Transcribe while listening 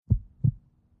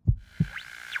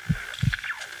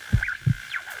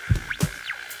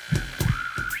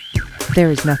There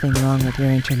is nothing wrong with your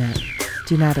internet.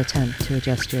 Do not attempt to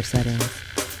adjust your settings.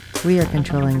 We are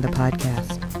controlling the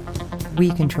podcast.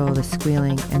 We control the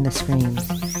squealing and the screams.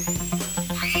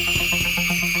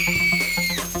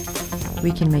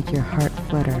 We can make your heart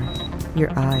flutter,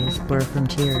 your eyes blur from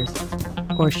tears,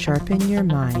 or sharpen your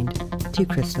mind to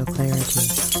crystal clarity.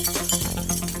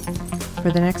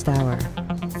 For the next hour,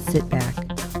 sit back.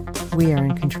 We are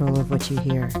in control of what you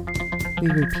hear. We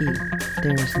repeat,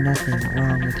 there is nothing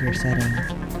wrong with your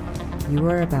settings. You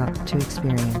are about to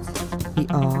experience the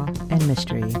awe and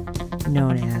mystery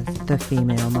known as the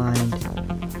female mind.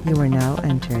 You are now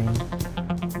entering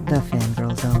the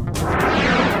Fangirl Zone.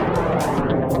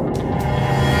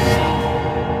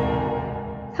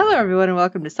 Hello, everyone, and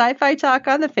welcome to Sci-Fi Talk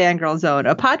on the Fangirl Zone,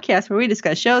 a podcast where we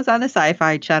discuss shows on the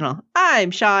Sci-Fi Channel.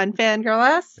 I'm Sean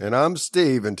Fangirl S. And I'm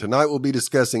Steve, and tonight we'll be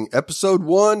discussing episode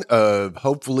 1 of,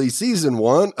 hopefully, season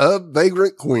 1 of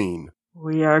Vagrant Queen.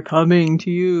 We are coming to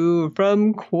you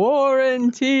from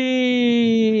quarantine.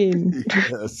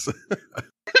 Yes.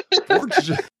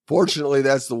 Fortunately,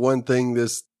 that's the one thing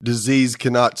this disease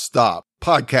cannot stop.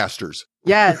 Podcasters.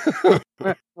 Yes.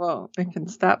 Well, it can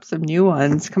stop some new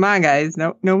ones. Come on, guys.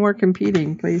 No more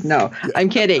competing, please. No, I'm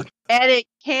kidding. And it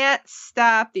can't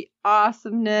stop the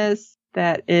awesomeness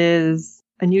that is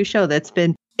a new show that's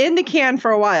been in the can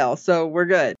for a while. So we're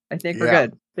good. I think we're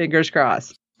good. Fingers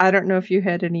crossed. I don't know if you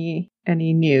had any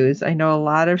news. I know a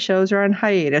lot of shows are on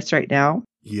hiatus right now.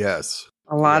 Yes.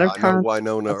 A lot of I know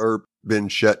Winona Earp been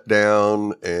shut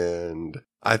down, and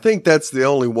I think that's the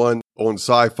only one on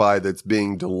Sci-Fi that's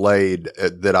being delayed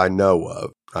that I know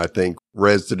of. I think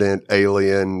Resident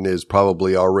Alien is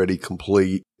probably already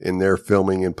complete in their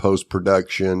filming and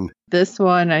post-production. This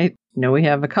one, I know we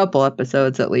have a couple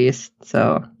episodes at least,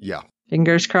 so yeah.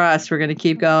 Fingers crossed, we're going to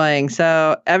keep going.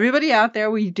 So everybody out there,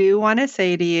 we do want to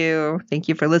say to you, thank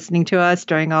you for listening to us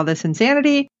during all this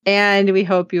insanity, and we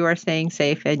hope you are staying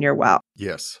safe and you're well.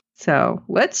 Yes. So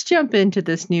let's jump into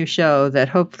this new show that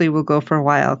hopefully will go for a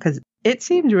while because it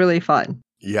seems really fun.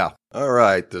 Yeah. All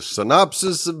right. The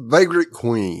synopsis of Vagrant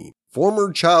Queen.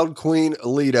 Former child queen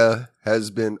Alita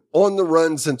has been on the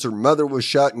run since her mother was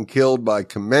shot and killed by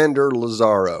Commander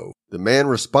Lazaro, the man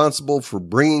responsible for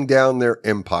bringing down their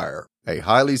empire. A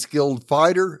highly skilled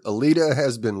fighter, Alita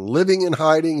has been living in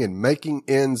hiding and making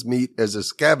ends meet as a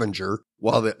scavenger,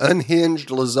 while the unhinged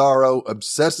Lazaro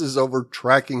obsesses over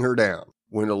tracking her down.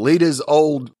 When Alita's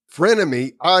old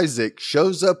frenemy, Isaac,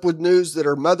 shows up with news that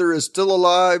her mother is still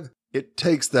alive, it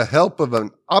takes the help of an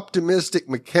optimistic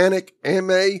mechanic,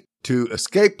 Ame, to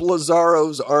escape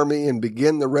Lazaro's army and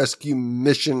begin the rescue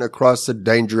mission across a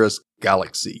dangerous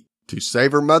galaxy. To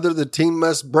save her mother, the team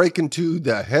must break into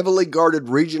the heavily guarded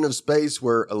region of space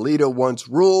where Alita once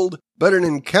ruled, but an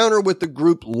encounter with the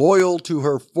group loyal to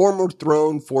her former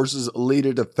throne forces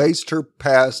Alita to face her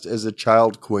past as a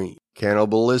child queen.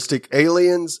 Cannibalistic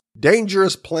aliens,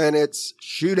 dangerous planets,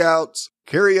 shootouts,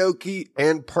 karaoke,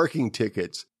 and parking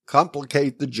tickets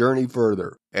complicate the journey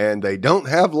further, and they don't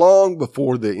have long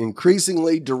before the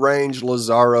increasingly deranged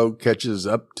Lazaro catches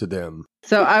up to them.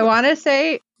 So I want to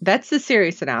say that's the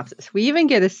series synopsis. We even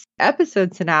get an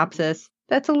episode synopsis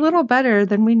that's a little better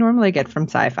than we normally get from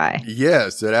Sci-Fi.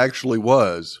 Yes, it actually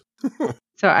was.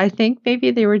 So I think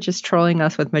maybe they were just trolling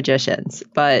us with magicians,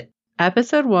 but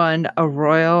Episode 1, a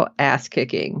royal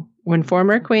ass-kicking. When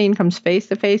former queen comes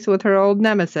face-to-face with her old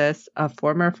nemesis, a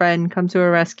former friend comes to her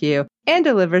rescue and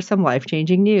delivers some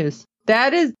life-changing news.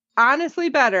 That is honestly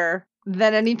better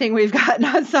than anything we've gotten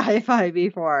on Sci-Fi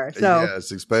before. So yes,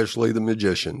 especially the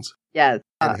magicians. Yes.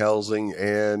 And Helsing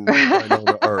and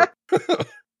Winona Earp.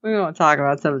 We won't talk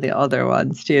about some of the other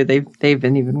ones, too. They've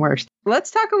been even worse.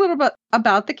 Let's talk a little bit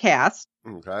about the cast.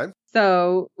 Okay.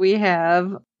 So we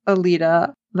have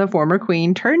Alita, the former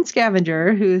queen turned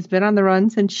scavenger who's been on the run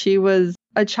since she was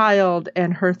a child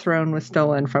and her throne was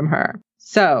stolen from her.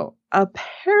 So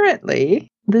apparently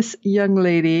this young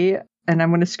lady, and I'm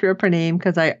going to screw up her name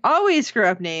because I always screw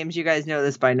up names. You guys know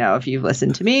this by now if you've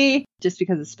listened to me. Just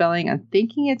because of spelling, I'm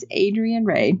thinking it's Adrienne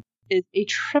Ray, is a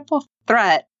triple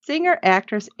threat singer,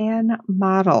 actress, and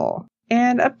model.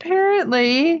 And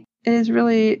apparently is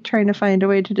really trying to find a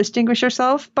way to distinguish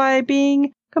herself by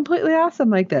being completely awesome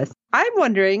like this. I'm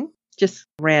wondering, just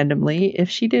randomly, if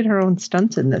she did her own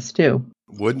stunts in this too.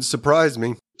 Wouldn't surprise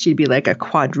me. She'd be like a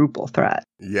quadruple threat.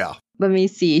 Yeah. Let me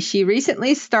see. She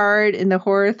recently starred in the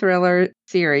horror thriller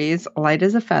series Light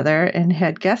as a Feather and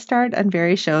had guest starred on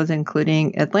various shows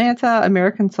including Atlanta,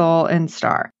 American Soul, and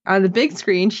Star. On the big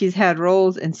screen, she's had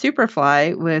roles in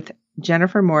Superfly with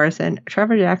Jennifer Morrison,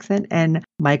 Trevor Jackson, and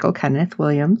Michael Kenneth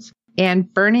Williams,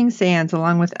 and Burning Sands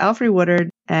along with Alfre Woodard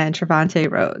and Trevante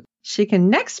Rhodes. She can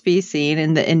next be seen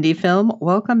in the indie film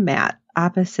Welcome Matt,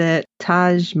 opposite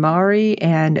Taj Mahari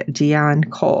and Dion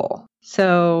Cole.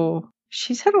 So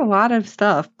she's had a lot of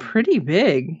stuff pretty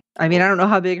big. I mean, I don't know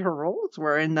how big her roles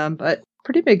were in them, but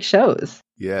pretty big shows.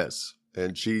 Yes.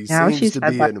 And she Now seems to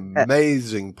be an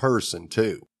amazing person,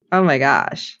 too. Oh, my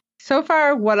gosh. So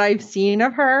far, what I've seen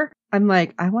of her, I'm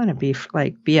like, I want to be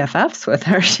like BFFs with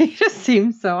her. She just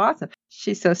seems so awesome.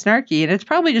 She's so snarky, and it's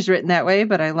probably just written that way,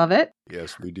 but I love it.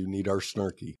 Yes, we do need our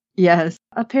snarky. Yes.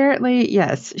 Apparently,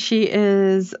 yes, she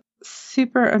is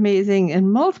super amazing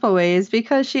in multiple ways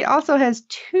because she also has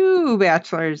 2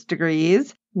 bachelor's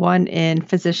degrees, one in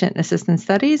physician assistant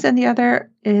studies and the other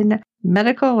in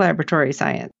medical laboratory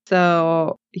science.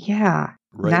 So, yeah,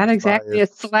 not exactly a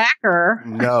slacker.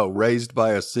 No, raised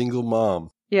by a single mom.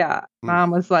 Yeah.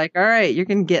 Mom was like, all right, you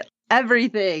can get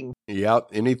everything. Yep,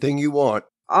 anything you want.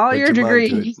 All your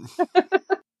degrees.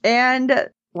 And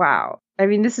wow. I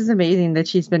mean, this is amazing that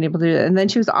she's been able to do it. And then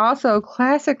she was also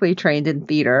classically trained in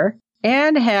theater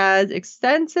and has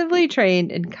extensively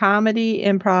trained in comedy,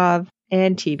 improv,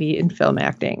 and TV and film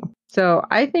acting. So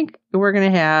I think we're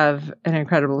going to have an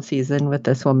incredible season with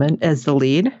this woman as the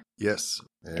lead. Yes.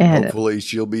 And hopefully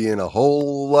she'll be in a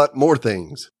whole lot more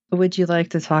things. Would you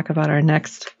like to talk about our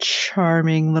next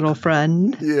charming little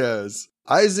friend? Yes.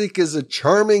 Isaac is a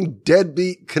charming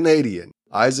deadbeat Canadian.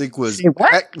 Isaac was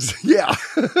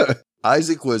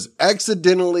Isaac was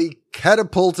accidentally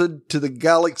catapulted to the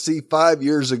galaxy 5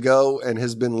 years ago and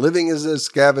has been living as a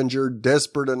scavenger,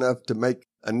 desperate enough to make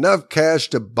enough cash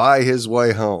to buy his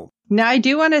way home. Now, I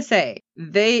do want to say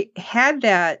they had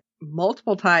that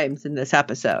multiple times in this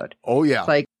episode. Oh, yeah. It's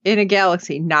like in a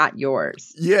galaxy, not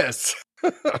yours. Yes.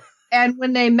 And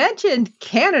when they mentioned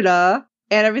Canada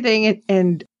and everything,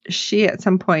 and she at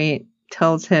some point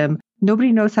tells him,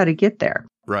 nobody knows how to get there.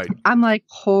 Right. I'm like,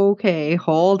 okay,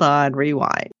 hold on,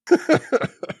 rewind.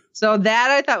 So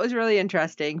that I thought was really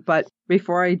interesting. But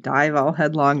before I dive all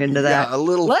headlong into that,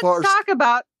 let's talk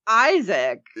about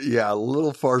Isaac. Yeah, a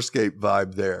little Farscape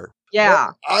vibe there. Yeah.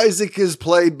 Well, Isaac is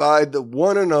played by the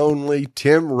one and only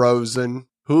Tim Rosen,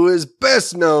 who is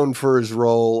best known for his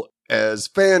role as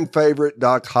fan favorite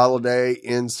Doc Holliday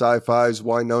in Sci-Fi's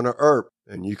Wynonna Earp.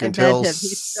 And you can tell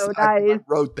he's so nice.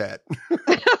 Wrote that.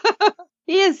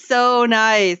 He is so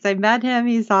nice. I met him.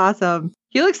 He's awesome.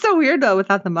 He looks so weird, though,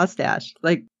 without the mustache.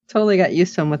 Like, totally got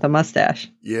used to him with a mustache.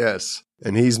 Yes.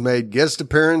 And he's made guest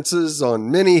appearances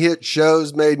on many hit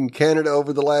shows made in Canada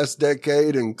over the last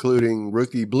decade, including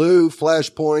Rookie Blue,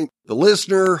 Flashpoint, The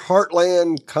Listener,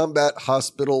 Heartland, Combat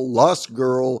Hospital, Lost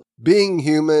Girl, Being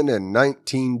Human, and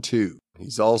 19-2.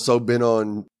 He's also been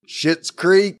on Schitt's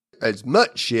Creek as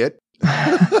Mutt Shit.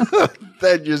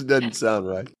 That just doesn't sound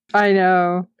right. I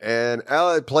know. And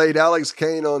played Alex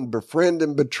Kane on Befriend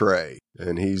and Betray.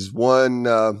 And he's won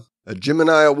a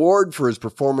Gemini Award for his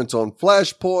performance on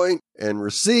Flashpoint and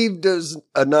received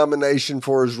a nomination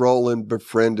for his role in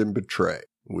Befriend and Betray.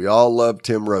 We all love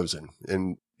Tim Rosen,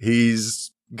 and he's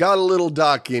got a little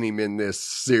Doc in him in this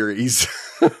series.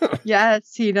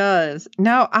 Yes, he does.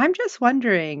 Now, I'm just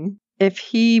wondering if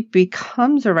he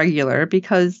becomes a regular,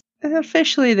 because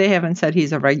officially they haven't said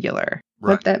he's a regular.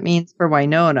 Right. What that means for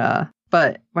Wynonna.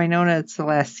 But Wynonna, it's the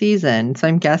last season, so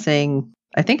I'm guessing,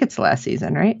 I think it's the last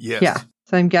season, right? Yes. Yeah.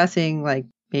 So I'm guessing like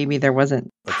maybe there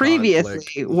wasn't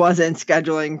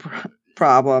scheduling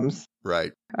problems.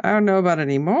 Right. I don't know about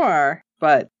anymore,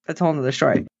 but that's a whole nother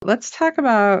story. Let's talk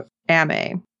about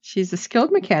Ame. She's a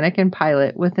skilled mechanic and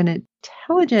pilot with an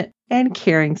intelligent and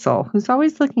caring soul who's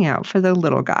always looking out for the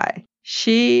little guy.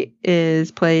 She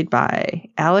is played by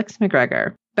Alex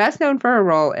McGregor, best known for her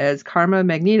role as Karma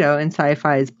Magneto in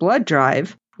Sci-Fi's Blood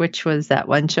Drive, which was that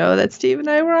one show that Steve and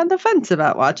I were on the fence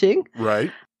about watching.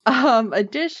 Right.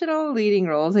 Additional leading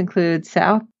roles include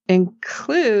South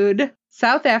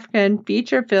African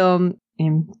feature film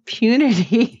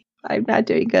Impunity. I'm not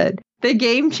doing good. The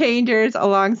Game Changers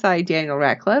alongside Daniel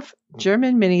Radcliffe,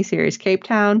 German miniseries Cape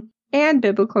Town, and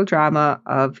biblical drama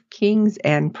of Kings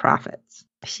and Prophets.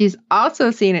 She's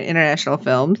also seen in international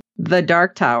films The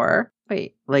Dark Tower.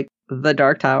 Wait, like The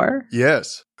Dark Tower?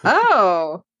 Yes.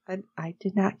 Oh, I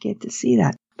did not get to see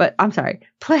that. But I'm sorry,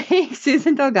 playing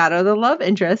Susan Delgado, the love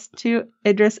interest to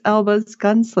Idris Elba's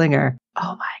Gunslinger. Oh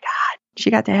my God.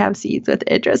 She got to have scenes with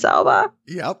Idris Elba.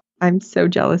 Yep. I'm so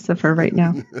jealous of her right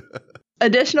now.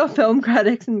 Additional film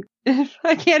credits, and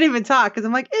I can't even talk because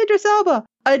I'm like, Idris Elba.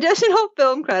 Additional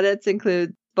film credits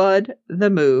include Spud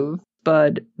the Move,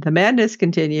 Spud the Madness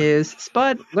Continues,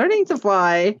 Spud Learning to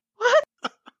Fly. What?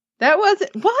 That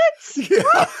wasn't, what?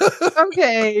 Yeah. What?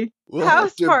 Okay. We'll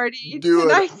House Party. Do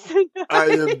an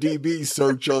IMDb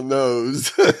search on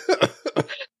those.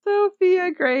 Sophia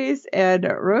Sophia Grace, and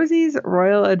Rosie's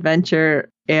Royal Adventure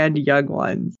and Young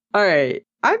Ones. All right.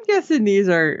 I'm guessing these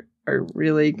are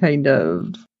really kind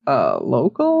of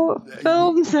local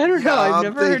films. I don't know. I've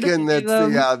never heard of any of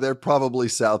them. Yeah, they're probably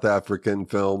South African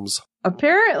films.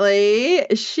 Apparently,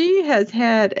 she has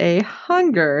had a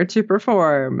hunger to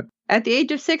perform. At the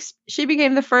age of 6, she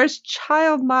became the first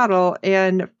child model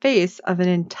and face of an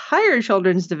entire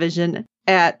children's division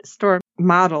at Storm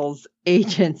Models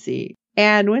Agency,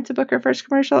 and went to book her first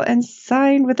commercial and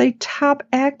signed with a top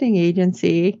acting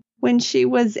agency when she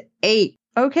was 8.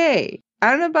 Okay, I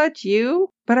don't know about you,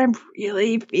 but I'm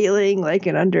really feeling like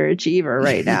an underachiever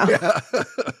right now. Yeah,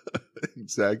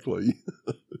 exactly.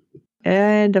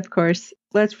 And of course,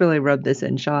 let's really rub this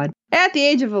in, Sean. At the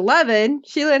age of 11,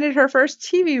 she landed her first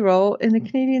TV role in the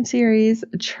Canadian series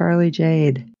Charlie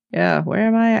Jade. Yeah, where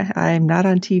am I? I'm not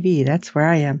on TV. That's where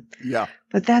I am. Yeah.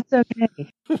 But that's okay.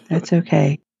 That's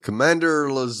okay.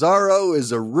 Commander Lazaro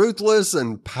is a ruthless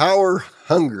and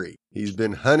power-hungry. He's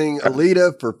been hunting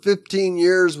Alita for 15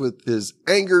 years with his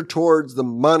anger towards the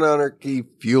monarchy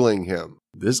fueling him.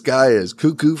 This guy is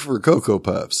cuckoo for Cocoa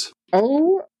Puffs.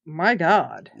 Oh my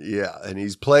God. Yeah, and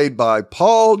he's played by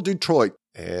Paul Dutroit.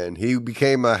 And he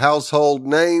became a household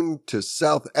name to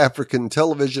South African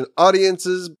television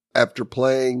audiences after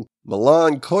playing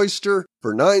Milan Koister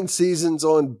for 9 seasons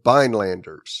on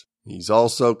Vinelanders. He's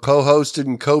also co-hosted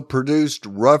and co-produced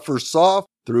Rough or Soft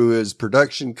through his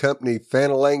production company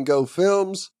Fanalango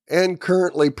Films, and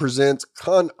currently presents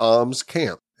Con Om's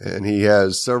Camp. And he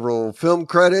has several film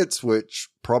credits, which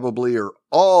probably are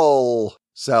all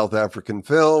South African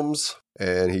films.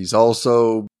 And he's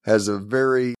also has a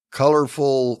very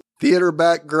colorful theater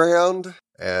background,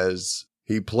 as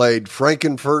he played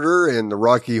Frankenfurter in the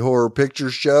Rocky Horror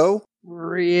Picture Show.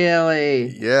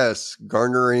 Really? Yes,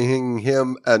 garnering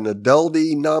him an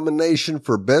Adulty nomination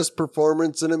for Best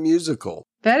Performance in a Musical.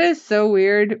 That is so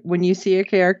weird when you see a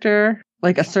character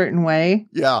like a certain way.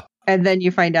 Yeah. And then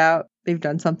you find out they've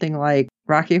done something like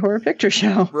Rocky Horror Picture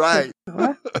Show. Right.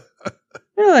 What?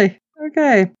 Really?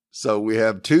 Okay. So we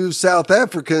have 2 South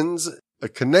Africans, a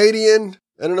Canadian,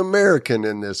 and an American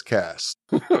in this cast.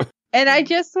 And I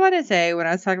just want to say, when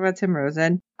I was talking about Tim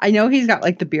Rosen, I know he's got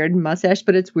like the beard and mustache,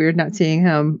 but it's weird not seeing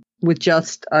him with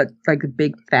just a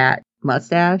big fat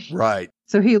mustache. Right.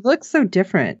 So he looks so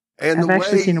different. And I've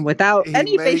actually seen him without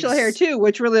any facial hair too,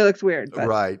 which really looks weird. But.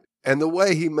 Right. And the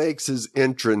way he makes his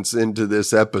entrance into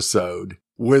this episode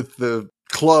with the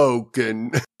cloak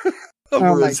and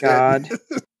oh my God.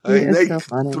 I mean, they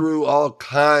threw all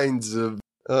kinds of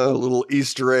little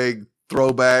Easter egg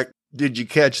throwback. Did you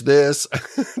catch this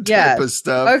type of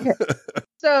stuff? Okay.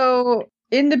 So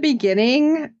in the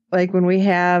beginning, like when we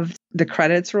have the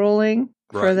credits rolling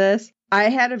for this, I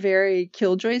had a very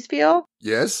Killjoys feel.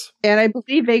 Yes. And I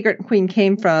believe Vagrant Queen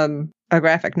came from a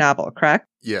graphic novel, correct?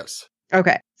 Yes.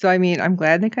 Okay. So, I mean, I'm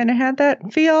glad they kind of had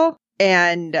that feel.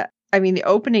 And I mean, the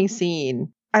opening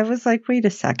scene, I was like, wait a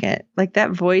second. Like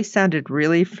that voice sounded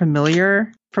really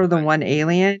familiar for the one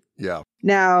alien. Yeah.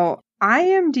 Now,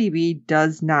 IMDb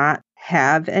does not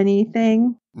have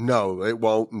anything. No, it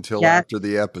won't until after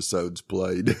the episode's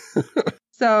played.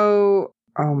 So,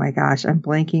 oh my gosh, I'm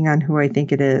blanking on who I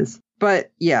think it is.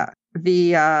 But yeah,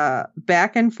 the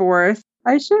back and forth,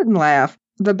 I shouldn't laugh.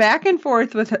 The back and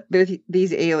forth with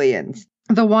these aliens.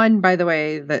 The one, by the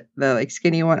way, the like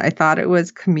skinny one, I thought it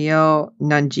was Camille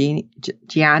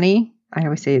Nanjiani. I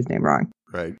always say his name wrong.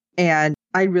 Right. And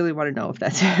I really want to know if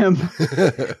that's him.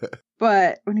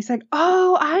 But when he's like,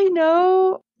 oh, I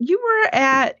know, you were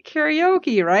at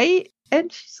karaoke, right?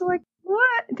 And she's like,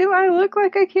 what? Do I look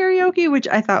like a karaoke? Which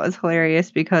I thought was hilarious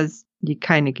because you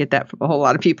kind of get that from a whole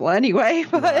lot of people anyway.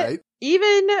 But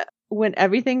even when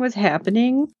everything was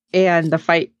happening and the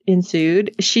fight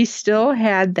ensued, she still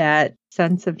had that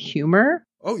sense of humor.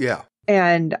 Oh, yeah.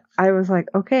 And I was like,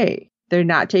 okay, they're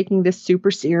not taking this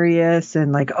super serious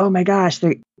and like, oh my gosh,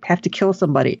 they have to kill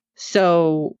somebody.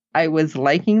 So I was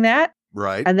liking that.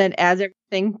 Right. And then as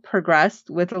everything progressed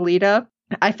with Alita,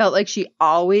 I felt like she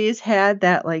always had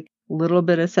that like little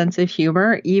bit of sense of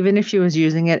humor, even if she was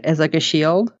using it as like a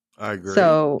shield. I agree.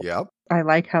 So yep. I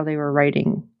like how they were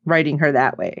writing her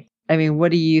that way. I mean,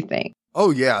 what do you think?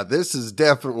 Oh, yeah. This is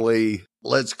definitely,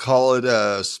 let's call it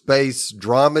a space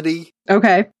dramedy.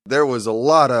 Okay. There was a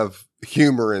lot of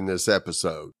humor in this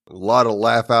episode, a lot of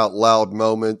laugh out loud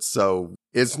moments. So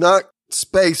it's not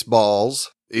Spaceballs,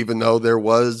 even though there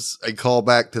was a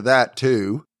callback to that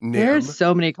too. There's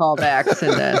so many callbacks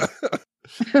in this.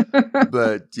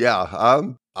 But yeah,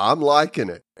 I'm liking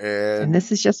it. And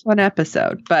this is just one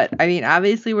episode. But I mean,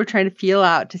 obviously we're trying to feel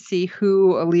out to see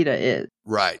who Alita is.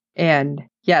 Right. And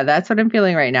yeah, that's what I'm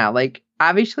feeling right now. Like,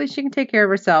 obviously she can take care of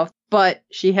herself, but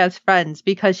she has friends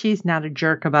because she's not a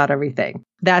jerk about everything.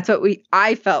 That's what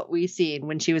I felt we seen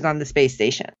when she was on the space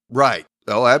station. Right.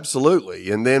 Oh,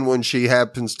 absolutely. And then when she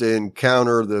happens to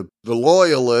encounter the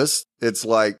loyalists, it's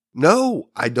like, no,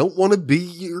 I don't want to be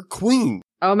your queen.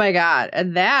 Oh my God.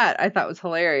 And that I thought was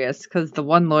hilarious because the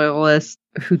one loyalist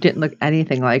who didn't look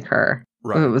anything like her,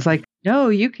 it was like, no,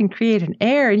 you can create an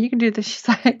heir and you can do this. She's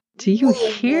like, do you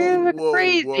hear the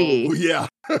crazy? Whoa, yeah.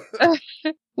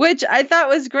 Which I thought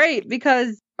was great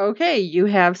because, okay, you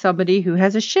have somebody who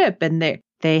has a ship and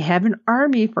they have an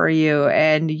army for you.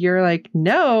 And you're like,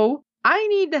 no, I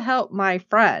need to help my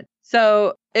friend.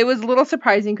 So it was a little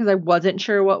surprising because I wasn't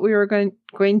sure what we were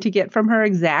going to get from her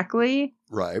exactly.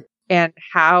 Right. And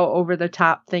how over the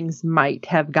top things might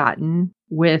have gotten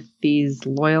with these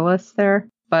loyalists there.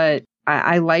 But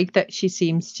I like that she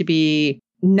seems to be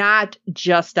not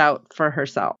just out for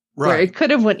herself. Right. Where it could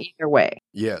have went either way.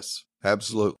 Yes,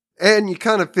 absolutely. And you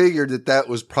kind of figured that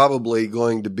was probably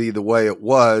going to be the way it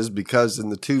was because in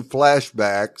the 2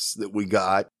 flashbacks that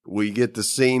we get the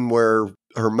scene where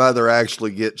her mother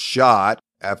actually gets shot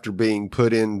after being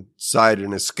put inside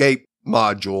an escape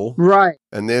module. Right.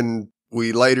 And then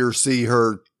we later see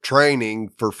her training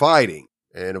for fighting.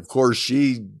 And of course,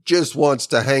 she just wants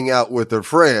to hang out with her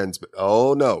friends, but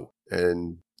oh no.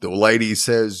 And the lady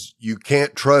says, you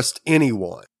can't trust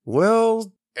anyone.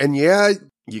 Well, and yeah,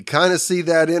 you kind of see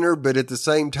that in her, but at the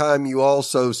same time, you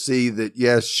also see that,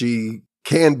 yes, she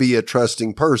can be a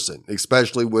trusting person,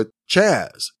 especially with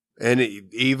Chaz and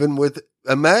even with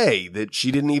May that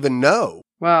she didn't even know.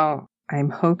 Well, I'm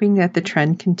hoping that the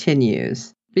trend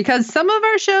continues because some of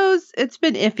our shows, it's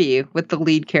been iffy with the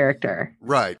lead character.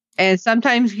 Right. And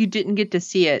sometimes you didn't get to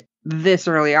see it this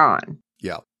early on.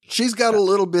 Yeah. She's got a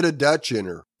little bit of Dutch in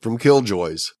her from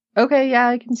Killjoys. Okay, yeah,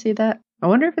 I can see that. I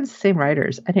wonder if it's the same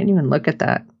writers. I didn't even look at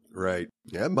that. Right.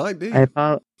 Yeah, it might be. I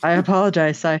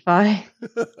apologize, Sci-Fi.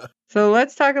 So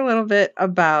let's talk a little bit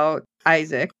about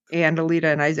Isaac and Alita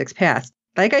and Isaac's past.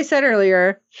 Like I said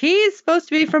earlier, he's supposed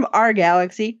to be from our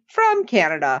galaxy, from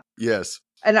Canada. Yes.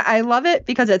 And I love it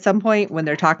because at some point when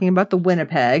they're talking about the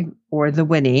Winnipeg or the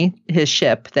Winnie, his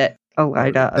ship that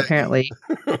Alita apparently,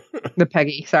 the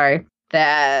Peggy, sorry,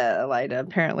 that Alita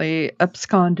apparently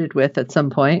absconded with at some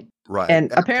point. Right.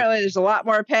 And apparently there's a lot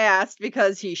more past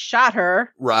because he shot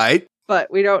her. Right.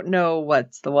 But we don't know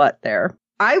what's the what there.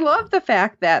 I love the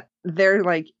fact that they're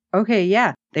like, okay,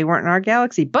 yeah, they weren't in our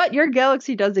galaxy, but your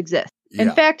galaxy does exist. Yeah.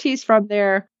 In fact, he's from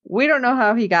there. We don't know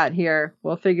how he got here.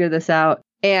 We'll figure this out.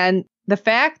 And the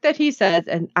fact that he says,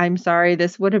 and I'm sorry,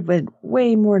 this would have been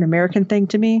way more an American thing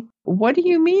to me. What do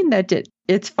you mean that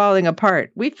it's falling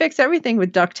apart? We fix everything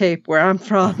with duct tape where I'm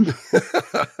from.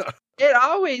 It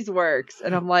always works.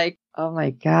 And I'm like, oh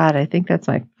my God, I think that's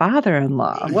my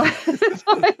father-in-law. What?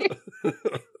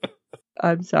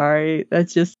 I'm sorry.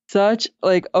 That's just such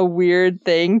like a weird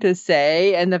thing to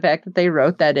say. And the fact that they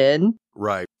wrote that in.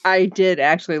 Right. I did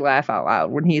actually laugh out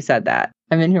loud when he said that.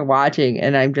 I'm in here watching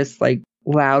and I'm just like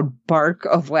loud bark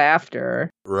of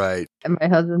laughter. Right. And my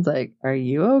husband's like, are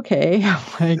you okay? I'm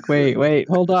like, wait,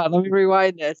 hold on. Let me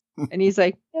rewind this. And he's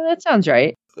like, yeah, that sounds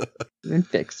right. And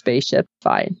fix spaceship.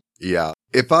 Fine. Yeah.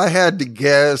 If I had to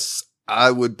guess, I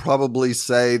would probably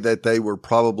say that they were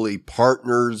probably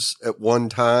partners at one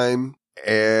time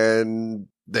and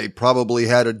they probably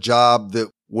had a job that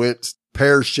went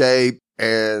pear-shaped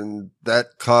and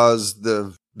that caused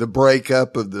the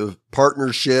breakup of the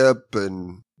partnership,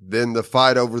 and then the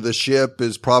fight over the ship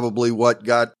is probably what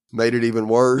made it even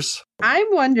worse. I'm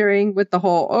wondering with the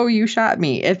whole, oh, you shot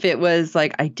me, if it was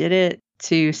like, I did it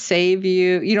to save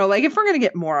you, like if we're going to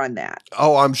get more on that.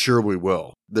 Oh, I'm sure we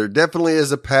will. There definitely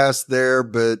is a past there,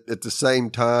 but at the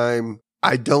same time,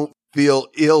 I don't feel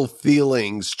ill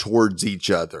feelings towards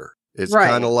each other. It's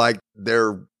kind of like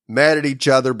they're mad at each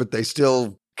other, but they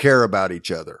still care about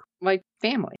each other. Like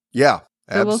family. Yeah,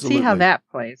 so absolutely. We'll see how that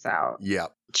plays out. Yeah.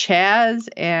 Chaz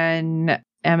and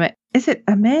Emma, is it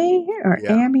Ame or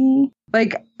Amy?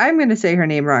 Like, I'm going to say her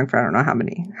name wrong for I don't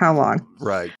know how long.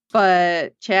 Right.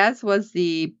 But Chaz was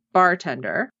the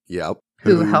bartender. Yep.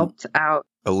 Who helped out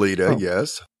Alita,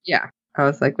 yes. Yeah. I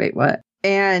was like, wait, what?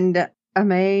 And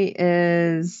Ame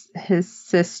is his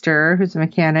sister who's a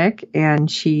mechanic, and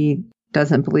she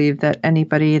doesn't believe that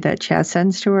anybody that Chaz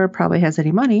sends to her probably has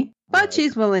any money, but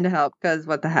she's willing to help because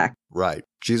what the heck? Right.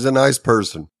 She's a nice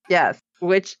person. Yes.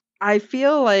 Which I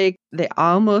feel like they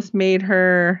almost made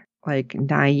her like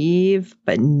naive,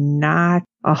 but not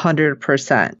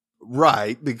 100%.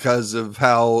 Right. Because of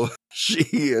how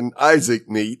she and Isaac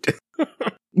meet.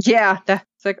 Yeah. That's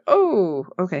like, oh,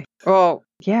 okay. Well,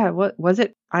 yeah. What was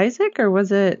it? Isaac or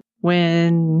was it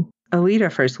when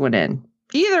Alita first went in?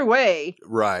 either way,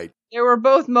 Right. there were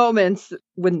both moments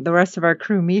when the rest of our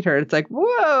crew meet her. It's like,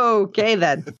 whoa, okay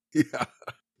then. Yeah.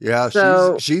 Yeah,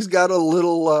 So- she's got a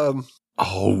little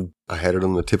I had it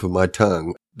on the tip of my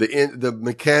tongue. The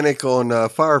mechanic on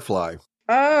Firefly.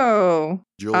 Oh.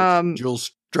 Jill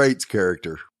Straight's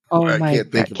character. Oh I my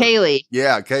can't think God. of her. Kaylee.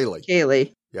 Yeah, Kaylee.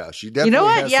 Kaylee. Yeah, she definitely You know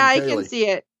what? has Yeah, I some can Kaylee. see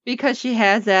it. Because she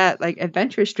has that like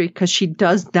adventure streak because she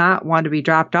does not want to be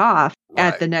dropped off Right.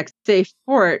 at the next safe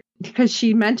port because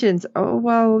she mentions, oh,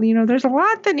 well, you know, there's a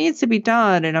lot that needs to be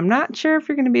done and I'm not sure if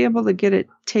you're going to be able to get it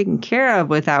taken care of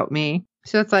without me.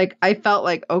 So it's like, I felt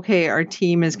like, okay, our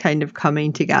team is kind of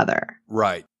coming together.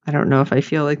 Right. I don't know if I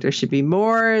feel like there should be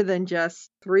more than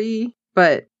just 3,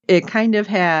 but it kind of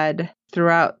had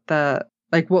throughout the,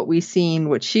 like what we seen,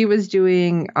 what she was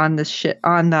doing on the ship,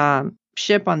 on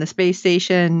the space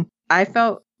station. I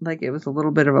felt like it was a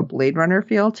little bit of a Blade Runner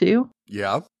feel too.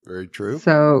 Yeah, very true.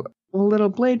 So a little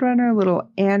Blade Runner, a little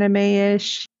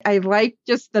anime-ish. I like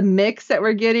just the mix that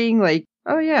we're getting. Like,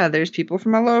 oh yeah, there's people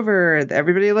from all over.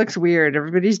 Everybody looks weird.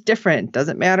 Everybody's different.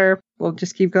 Doesn't matter. We'll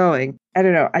just keep going. I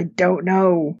don't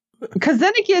know. Because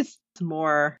then it gets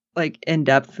more like in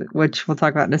depth, which we'll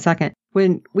talk about in a second.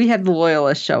 When we have the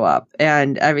Loyalists show up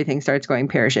and everything starts going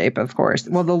pear-shaped, of course.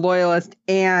 Well, the Loyalists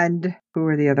and who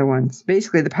were the other ones?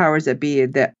 Basically the powers that be.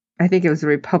 That I think it was the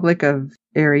Republic of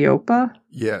Areopa.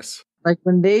 Yes. Like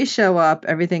when they show up,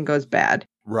 everything goes bad.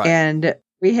 Right. And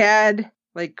we had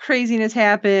like craziness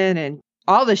happen and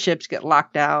all the ships get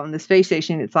locked down. The space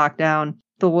station gets locked down.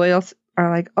 The Loyalists are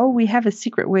like, oh, we have a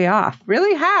secret way off.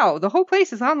 Really? How? The whole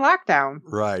place is on lockdown.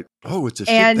 Right. Oh, it's a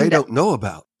ship they don't know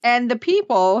about. And the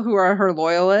people who are her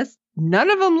loyalists,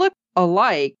 none of them look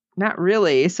alike. Not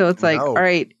really. So it's like, No. all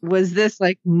right, was this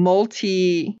like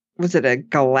was it a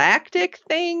galactic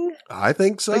thing? I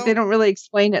think so. Like they don't really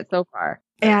explain it so far.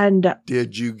 And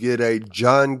Did you get a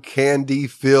John Candy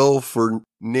feel for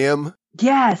Nim?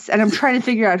 yes, and I'm trying to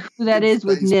figure out who that is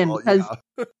with Nim. Baseball, Because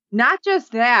yeah. not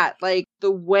just that, like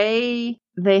the way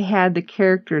they had the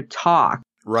character talk.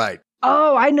 Right.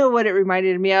 Oh, I know what it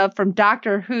reminded me of from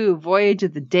Doctor Who, Voyage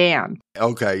of the Damned.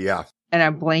 Okay, yeah. And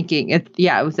I'm blanking. It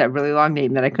was that really long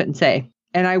name that I couldn't say.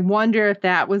 And I wonder if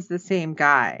that was the same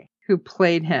guy who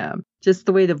played him. Just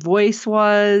the way the voice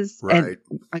was. Right. And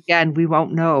again, we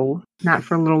won't know, not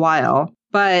for a little while.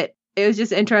 But it was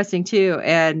just interesting too.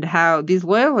 And how these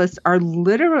loyalists are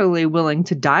literally willing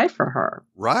to die for her.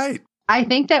 Right. I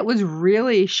think that was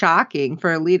really shocking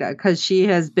for Alita because she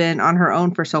has been on her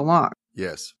own for so long.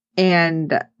 Yes.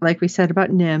 And like we said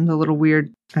about Nim, the little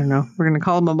weird, I don't know, we're going to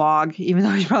call him a Mog, even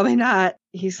though he's probably not.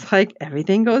 He's like,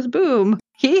 everything goes boom.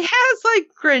 He has like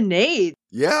grenades.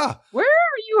 Yeah. Where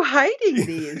are you hiding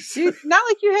these? Dude, not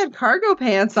like you had cargo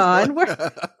pants on.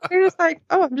 You're just like,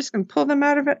 oh, I'm just going to pull them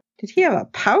out of it. Did he have a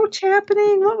pouch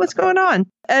happening? What was going on?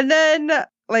 And then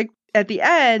like at the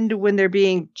end, when they're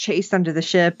being chased under the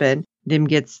ship and Nim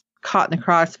gets caught in the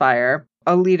crossfire,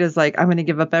 Alita's like, I'm going to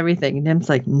give up everything. And Nim's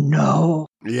like, no.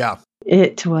 Yeah.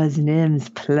 It was Nim's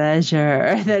pleasure.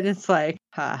 And then it's like,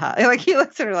 haha. Like he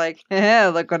looks at her like,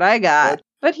 look what I got.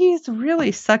 But he's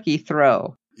really sucky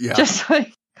throw. Yeah. Just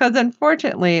like, because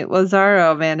unfortunately,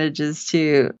 Lazaro manages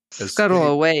to scuttle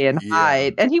Escape. away and Yeah.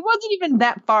 hide. And he wasn't even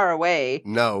that far away.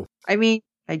 No. I mean,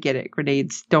 I get it.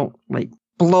 Grenades don't like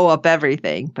blow up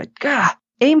everything, but God,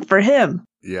 aim for him.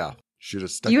 Yeah. Should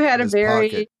have stuck You it had in a his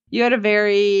pocket.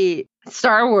 very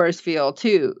Star Wars feel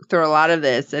too through a lot of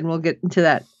this, and we'll get into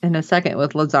that in a second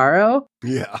with Lazaro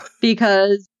Yeah.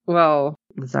 because, well,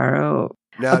 Lazaro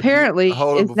Now, apparently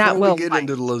hold on, is not before well we get liked.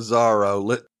 into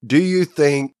Lazaro, do you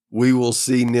think we will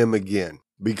see Nim again?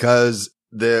 Because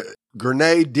the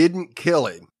grenade didn't kill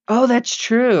him. Oh, that's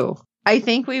true. I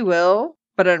think we will,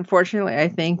 but unfortunately, I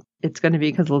think it's going to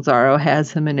be because Lazaro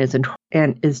has him and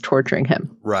is torturing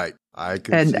him. Right. I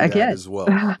can And see again, that as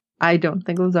well. I don't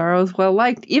think Lazaro is well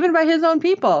liked, even by his own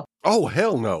people. Oh,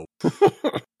 hell no.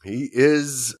 He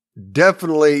is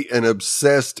definitely an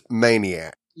obsessed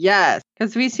maniac. Yes,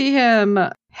 because we see him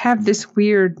have this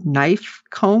weird knife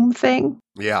comb thing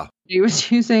Yeah. he was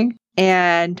using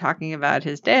and talking about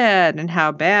his dad and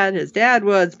how bad his dad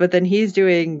was, but then he's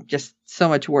doing just so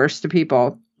much worse to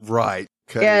people. Right.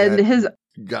 Cutting And that his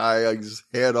guy's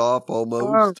head off almost.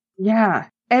 oh, yeah.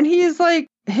 And he's like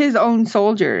his own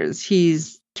soldiers.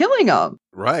 He's killing them.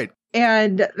 Right.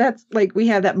 And that's like, we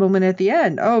have that moment at the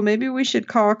end. Oh, maybe we should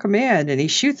call command. And he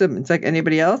shoots them. It's like,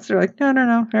 anybody else? They're like,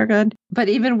 no, they're good. But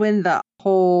even when the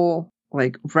whole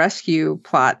like rescue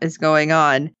plot is going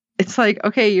on, it's like,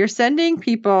 okay, you're sending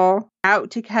people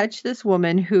out to catch this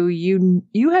woman who you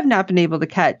have not been able to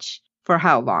catch for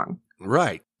how long?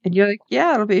 Right. And you're like,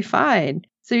 yeah, it'll be fine.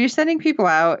 So you're sending people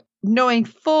out knowing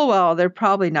full well they're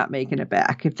probably not making it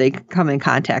back if they come in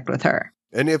contact with her.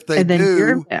 And if they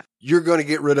do, you're going to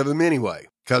get rid of him anyway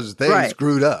because they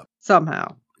screwed up.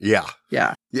 Somehow. Yeah.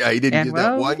 Yeah. Yeah, he didn't give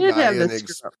that one guy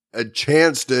a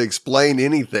chance to explain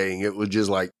anything. It was just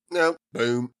like, no,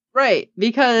 boom. Right,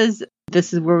 because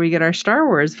this is where we get our Star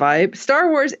Wars vibe. Star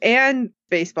Wars and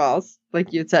Baseballs,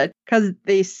 like you said, because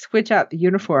they switch out the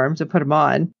uniforms and put them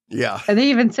on. Yeah. And they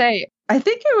even say, I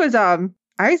think it was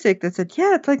Isaac that said,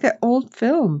 yeah, it's like that old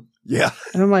film. Yeah.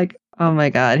 And I'm like, oh my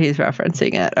God, he's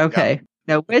referencing it. Okay. Yeah.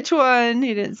 Now, which one,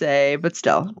 he didn't say, but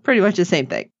still, pretty much the same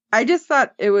thing. I just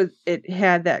thought it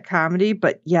had that comedy,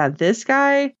 but yeah, this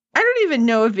guy, I don't even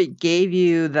know if it gave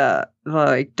you the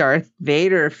like Darth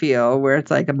Vader feel where it's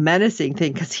like a menacing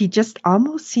thing, because he just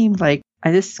almost seemed like,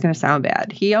 this is going to sound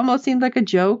bad, he almost seemed like a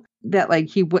joke that like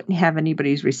he wouldn't have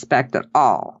anybody's respect at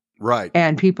all. Right.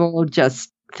 And people will just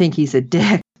think he's a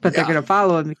dick, but they're going to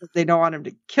follow him because they don't want him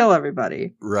to kill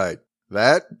everybody. Right.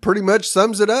 That pretty much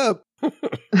sums it up.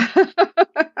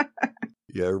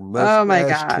 Your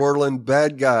mustache twirling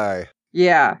bad guy.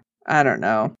 Yeah. I don't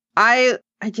know. I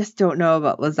just don't know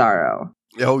about Lazaro.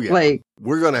 Oh, yeah. Like,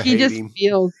 we're going to hate him. He just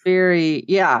feels very,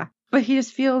 but he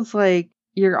just feels like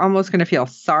you're almost going to feel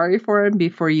sorry for him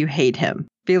before you hate him.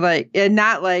 Be like, and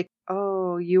not like,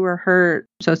 oh, you were hurt,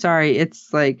 so sorry.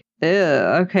 It's like,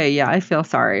 okay, yeah, I feel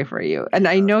sorry for you. And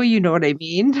I know you know what I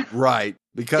mean. Right.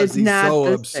 Because he's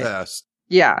so obsessed.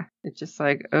 Yeah. It's just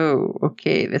like, oh,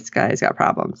 okay, this guy's got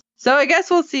problems. So I guess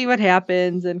we'll see what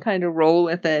happens and kind of roll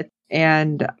with it.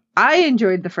 And I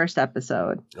enjoyed the first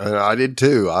episode. I did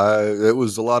too. It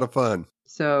was a lot of fun.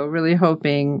 So really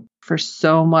hoping for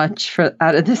so much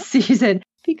out of this season,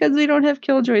 because we don't have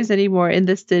Killjoys anymore. And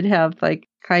this did have like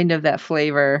kind of that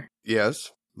flavor.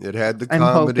 Yes. It had the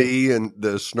comedy and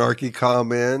the snarky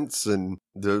comments and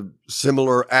the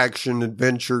similar action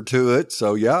adventure to it.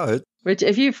 So yeah. Which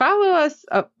if you follow us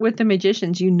with the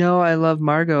Magicians, you know I love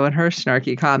Margot and her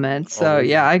snarky comments. So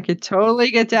yeah, I could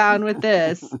totally get down with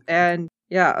this. And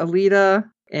yeah, Alita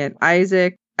and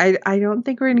Isaac. I don't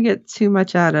think we're going to get too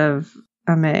much out of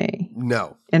Ame.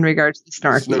 No. In regards to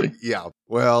snarky. Yeah.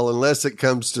 Well, unless it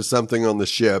comes to something on the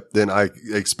ship, then I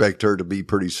expect her to be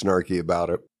pretty snarky about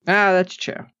it. Ah, that's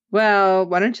true. Well,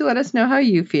 why don't you let us know how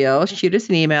you feel? Shoot us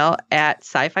an email at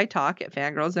sci-fi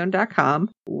talk@fangirlzone.com.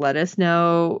 Let us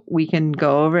know. We can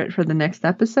go over it for the next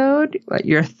episode.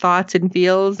 Your thoughts and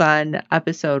feels on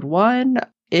episode 1.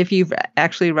 If you've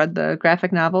actually read the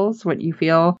graphic novels, what you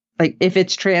feel, like if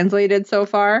it's translated so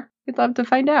far, we'd love to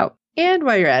find out. And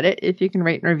while you're at it, if you can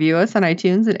rate and review us on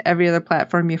iTunes and every other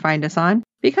platform you find us on,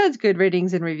 because good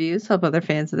ratings and reviews help other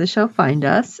fans of the show find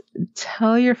us.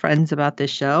 Tell your friends about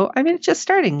this show. I mean, it's just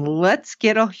starting. Let's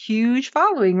get a huge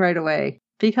following right away,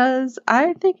 because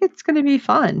I think it's going to be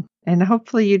fun. And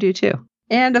hopefully you do too.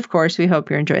 And of course, we hope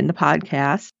you're enjoying the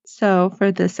podcast. So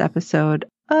for this episode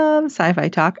of Sci-Fi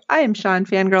Talk, I am Sean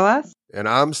Fangirl S. And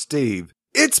I'm Steve.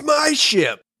 It's my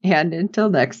ship. And until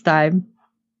next time.